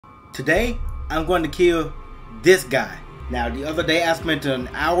Today, I'm going to kill this guy. Now, the other day I spent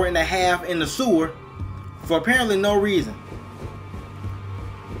an hour and a half in the sewer for apparently no reason.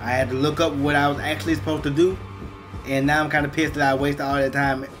 I had to look up what I was actually supposed to do, and now I'm kind of pissed that I wasted all that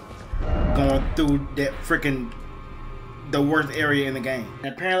time going through that freaking the worst area in the game.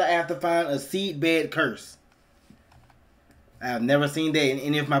 And apparently I have to find a seed bed curse. I've never seen that in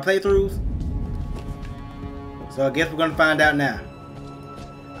any of my playthroughs, so I guess we're gonna find out now.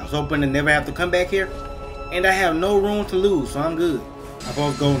 I was hoping to never have to come back here, and I have no room to lose, so I'm good. I'm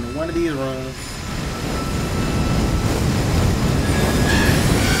supposed to go into one of these rooms.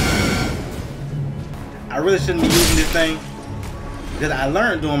 I really shouldn't be using this thing, because I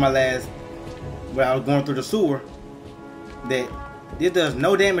learned during my last, when I was going through the sewer, that this does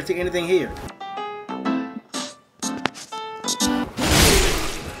no damage to anything here.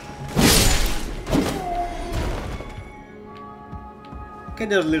 Okay,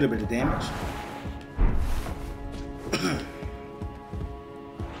 does a little bit of damage.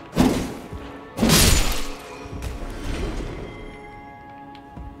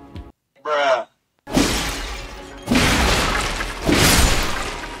 Bruh.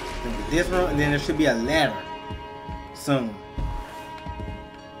 This one, and then there should be a ladder soon.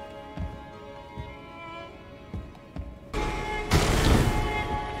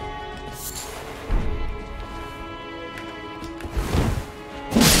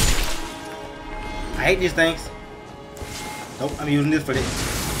 I hate these things. Nope, I'm using this for this.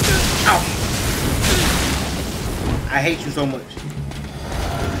 Ow! I hate you so much.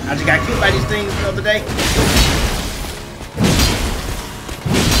 I just got killed by these things the other day.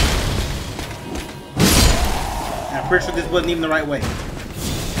 I'm pretty sure this wasn't even the right way.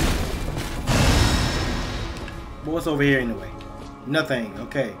 But what's over here anyway? Nothing,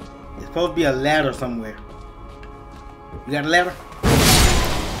 okay. It's supposed to be a ladder somewhere. You got a ladder?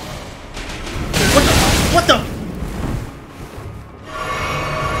 What the?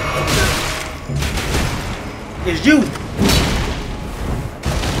 It's you!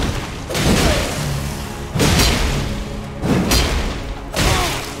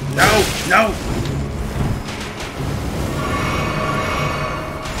 No!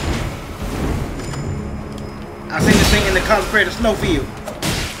 I seen this thing in the consecrated snowfield.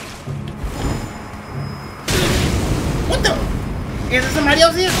 What the? Is there somebody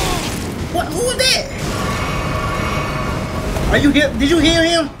else here? What? Who is that? Are you here? Did you hear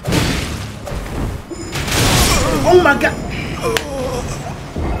him? Oh my god!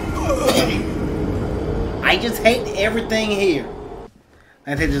 I just hate everything here.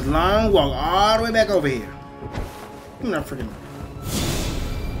 I take this long walk all the way back over here. I'm not freaking.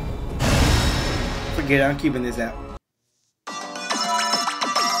 Forget it, I'm keeping this out.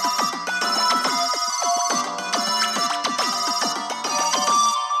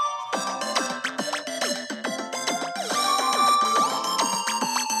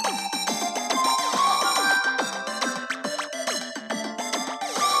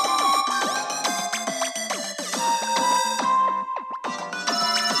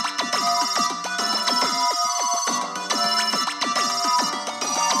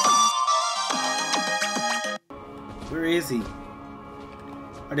 Where is he?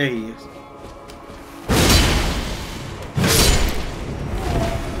 Oh, there he is.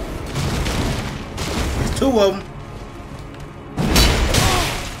 There's two of them.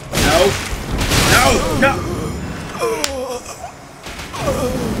 No!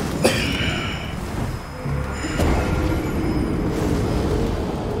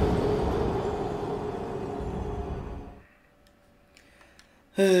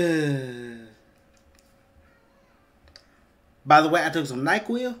 By the way, I took some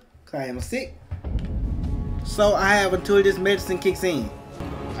NyQuil because I am sick, so I have until this medicine kicks in.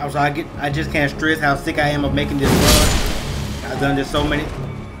 Also, I just can't stress how sick I am of making this run. I've done this so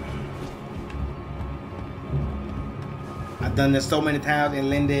many times in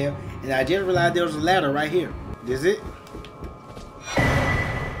Lindale, and I just realized there was a ladder right here. This it?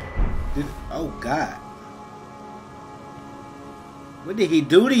 Oh God! What did he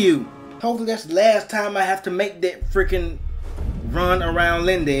do to you? Hopefully that's the last time I have to make that freaking run around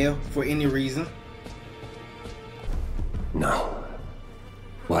Lindale for any reason. No.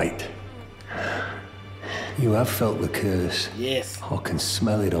 Wait. You have felt the curse. Yes. I can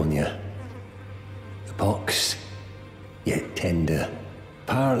smell it on you. The box, yet tender.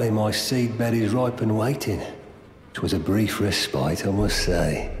 Apparently my seedbed is ripe and waiting. 'Twas a brief respite, I must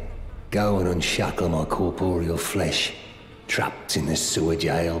say. Go and unshackle my corporeal flesh, trapped in the sewer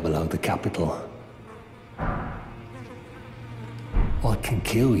jail below the capital. I can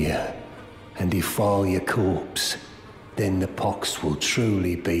kill you and defile your corpse, then the pox will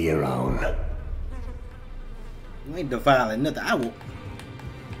truly be your own. You ain't defiling nothing. I will.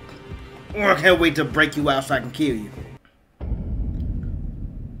 I can't wait to break you out so I can kill you.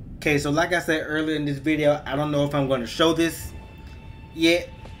 Okay, so like I said earlier in this video, I don't know if I'm going to show this yet,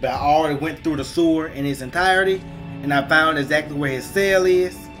 but I already went through the sewer in its entirety, and I found exactly where his cell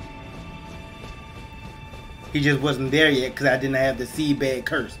is. He just wasn't there yet because I didn't have the seed bag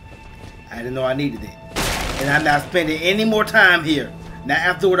curse. I didn't know I needed it. And I'm not spending any more time here. Not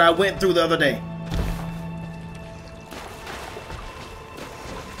after what I went through the other day.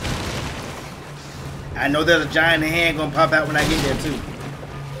 I know there's a giant hand gonna pop out when I get there too.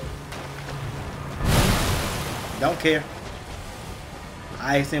 Don't care.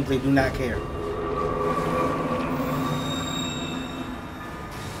 I simply do not care.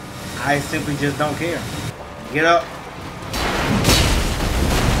 I simply just don't care. Get up.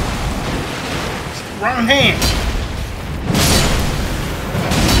 Wrong hand.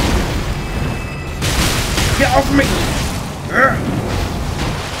 Get off me.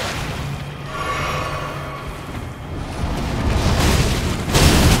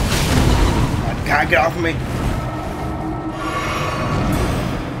 Oh God, get off of me.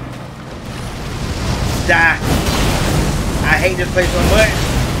 Die. I hate this place so much.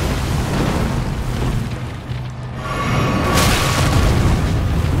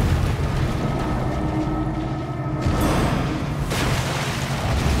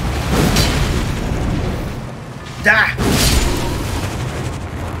 Die!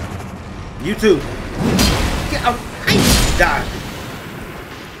 You too. Get out. Die.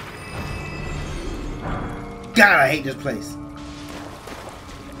 God, I hate this place.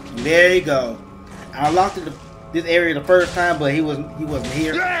 There you go. I unlocked this area the first time, but he wasn't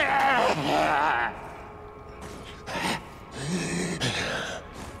here.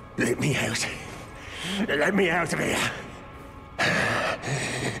 Let me out. Let me out of here.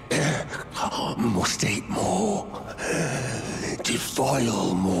 Must eat more.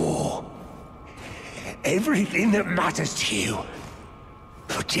 Defile more. Everything that matters to you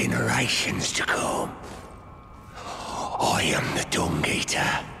for generations to come. I am the Dung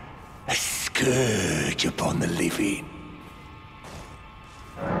Eater, a scourge upon the living.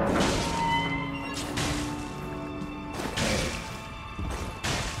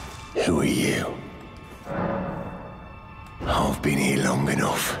 Who are you? I've been here long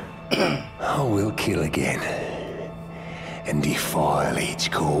enough. I will kill again and defile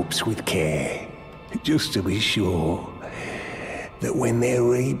each corpse with care, just to be sure that when they're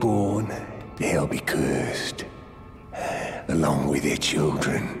reborn, they'll be cursed, along with their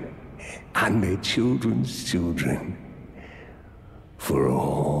children and their children's children, for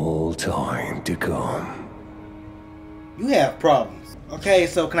all time to come. You have problems. Okay,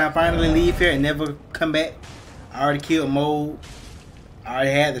 so can I finally leave here and never come back? I already killed Mold. I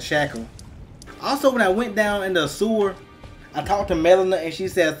already had the shackle. Also, when I went down in the sewer, I talked to Melina and she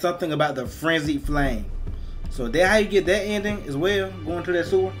said something about the frenzied flame. So that's how you get that ending as well, going to that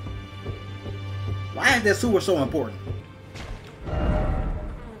sewer. Why is that sewer so important?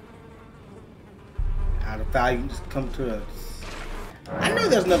 Out of value, you just come to a... I know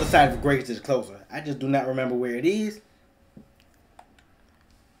there's another side of Grace that's closer. I just do not remember where it is.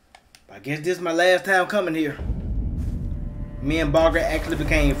 I guess this is my last time coming here. Me and Barger actually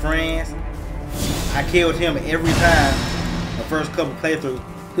became friends. I killed him every time the first couple playthroughs.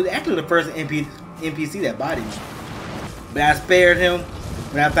 He was actually the first NPC that bodied me. But I spared him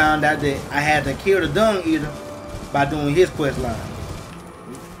when I found out that I had to kill the Dung Eater by doing his quest line.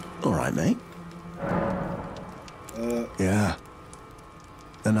 Alright, mate. Yeah.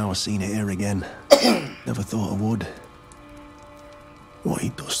 Then I was seeing it here again. Never thought I would. What he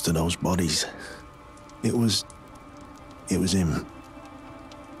does to those bodies. It was him.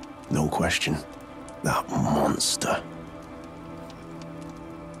 No question. That monster.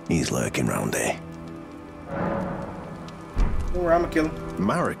 He's lurking round here. Don't worry, I'ma kill him.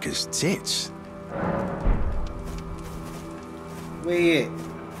 Marika's tits. Where he at?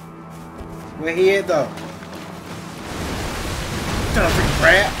 Where he at though? Turn a freaking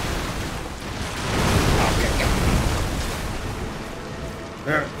crap.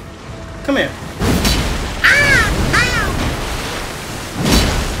 Okay. Come here.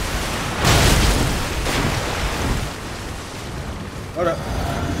 Hold up.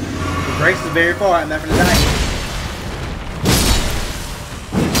 The Grace is very far. I'm not gonna die.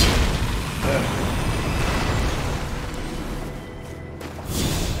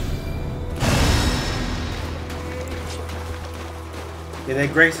 Yeah,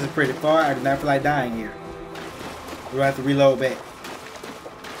 that Grace is pretty far. I do not feel like dying here. We'll have to reload back.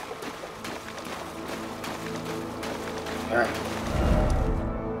 Alright.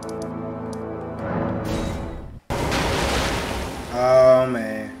 Oh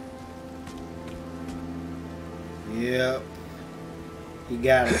man. Yep. He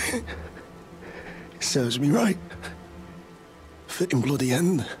got it. Serves me right. Fitting bloody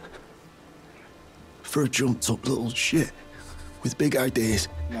end. For a jumped up little shit with big ideas.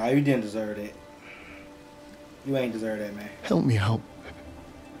 Nah, you didn't deserve that. You ain't deserve that, man. Help me out.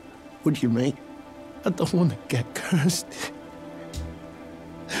 Would you, mate? I don't want to get cursed.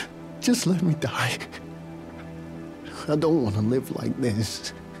 Just let me die. I don't want to live like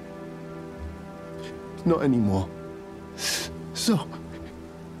this. Not anymore. So,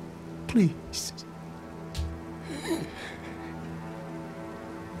 please.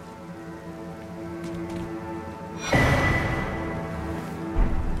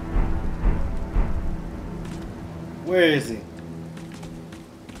 Where is he?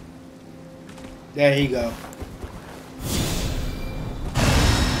 There he go.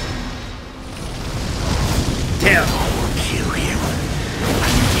 Damn. I will kill you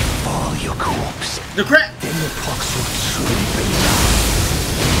and defile your corpse. The crap. Then the pox will truly be done.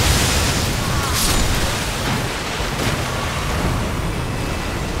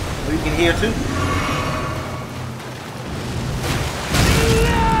 Oh, you can hear too?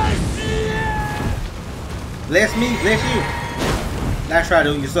 Bless me, bless you. Now try to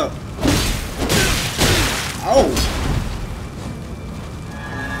do it yourself. Oh.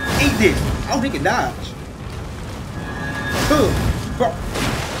 Eat this. Oh, he can dodge. Bro.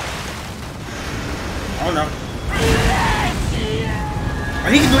 Oh no. Oh,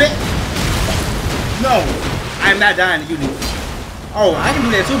 he can do that? No. I am not dying to you do. Oh, I can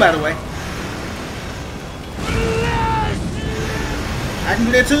do that too, by the way. I can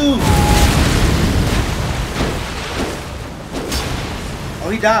do that too. Oh,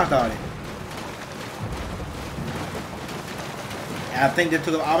 he dodged already. And I think that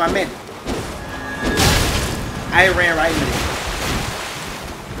took all my magic. I ran right into it.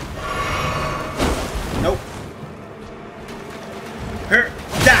 Nope. Her,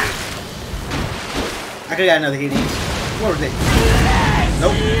 die. I could have got another hit in. What was that?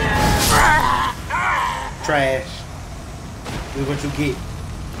 Nope. Trash. This is what you get.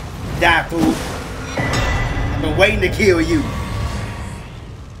 Die, fool. I've been waiting to kill you.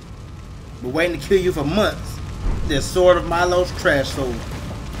 Been waiting to kill you for months. This sword of Milo's trash sword.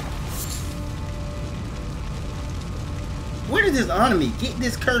 Where did this honor me? Get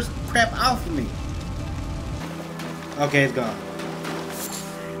this cursed crap off of me. Okay, it's gone.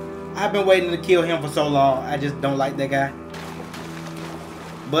 I've been waiting to kill him for so long. I just don't like that guy.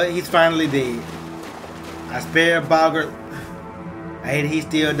 But he's finally dead. I spared Bogart. I hate he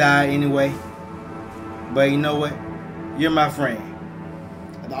still died anyway. But you know what? You're my friend.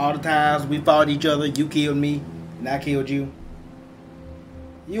 All the times we fought each other, you killed me, and I killed you.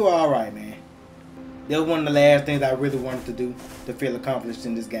 You are alright, man. That was one of the last things I really wanted to do to feel accomplished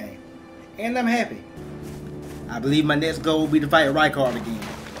in this game. And I'm happy. I believe my next goal will be to fight Rykard again.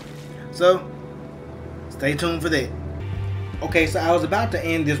 So, stay tuned for that. Okay, so I was about to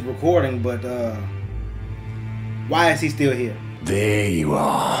end this recording, but why is he still here? There you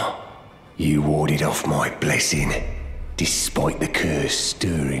are. You warded off my blessing. Despite the curse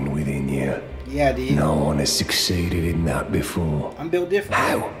stirring within you. Yeah, I did. No one has succeeded in that before. I'm built different.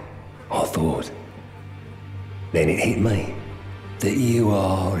 How? I thought. Then it hit me that you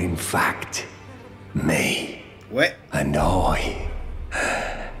are, in fact, me. What? And I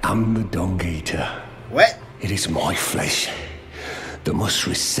am the Dung Eater. What? It is my flesh that must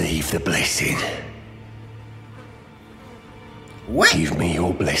receive the blessing. What? Give me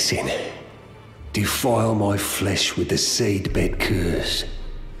your blessing. Defile my flesh with the seedbed curse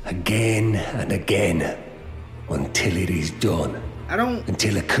again and again until it is done.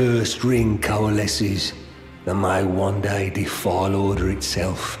 Until a cursed ring coalesces and may one day defile order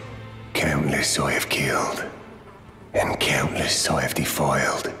itself. Countless I have killed, and countless I have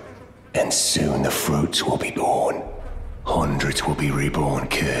defiled, and soon the fruits will be born. Hundreds will be reborn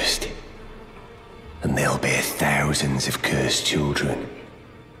cursed, and they'll bear thousands of cursed children,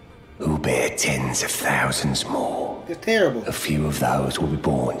 who bear tens of thousands more. It's terrible. A few of those will be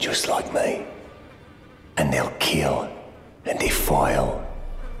born just like me. And they'll kill and defile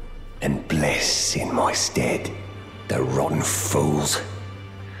and bless in my stead. The rotten fools.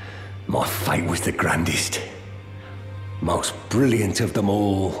 My fate was the grandest, most brilliant of them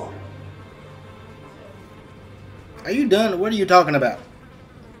all. Are you done? What are you talking about?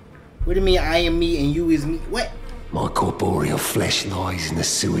 What do you mean I am me and you is me? What? My corporeal flesh lies in the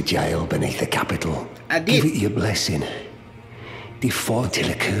sewer jail beneath the capital. I did. Give it your blessing. Defile till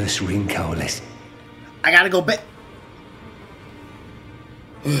a cursed ring coalesces. I gotta go back.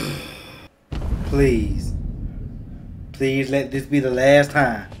 Please. Please let this be the last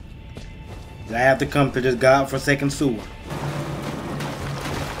time that I have to come to this godforsaken sewer.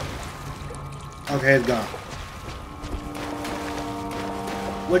 Okay, it's gone.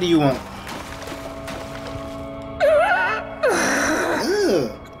 What do you want?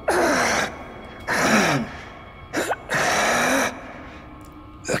 Ugh.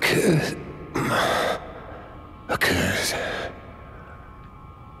 A curse.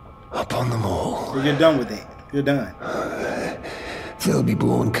 Upon them all. You're done with it. You're done. They'll be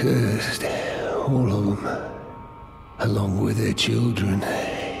born cursed. All of them. Along with their children.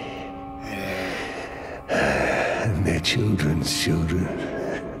 And their children's children.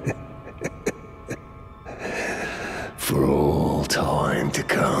 For all time to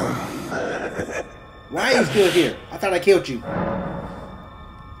come. Why are you still here? I thought I killed you.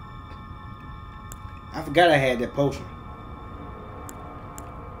 I forgot I had that potion.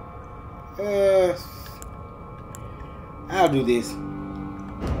 I'll do this. I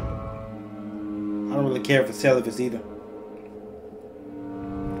don't really care for Celiphus either.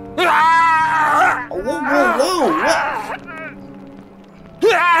 Oh, whoa, whoa, whoa!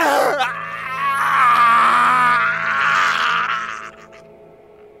 What?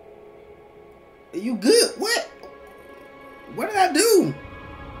 Are you good? What? What did I do?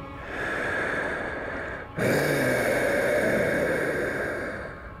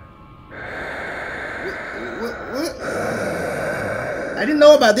 What? I didn't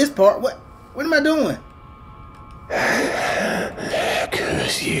know about this part. What am I doing?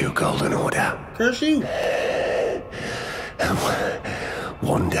 Curse you, Golden Order. Curse you.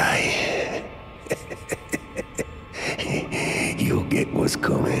 One day, you'll get what's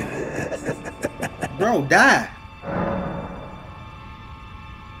coming. Bro, die.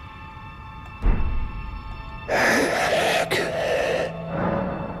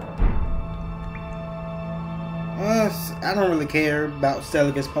 I don't really care about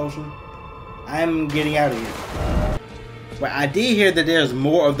Celiphus potion. I'm getting out of here. But I did hear that there's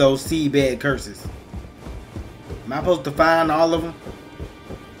more of those seabed curses. Am I supposed to find all of them?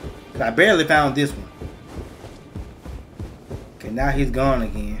 Because I barely found this one. Okay, now he's gone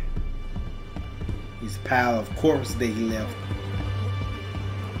again. His pile of corpses that he left.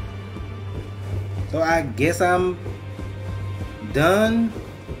 So I guess I'm done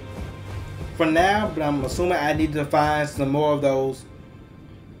for now, but I'm assuming I need to find some more of those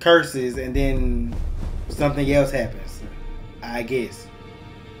curses and then something else happens. I guess.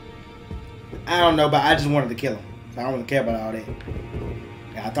 I don't know, but I just wanted to kill him. So I don't really care about all that.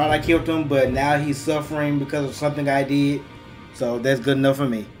 I thought I killed him, but now he's suffering because of something I did. So that's good enough for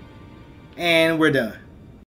me. And we're done.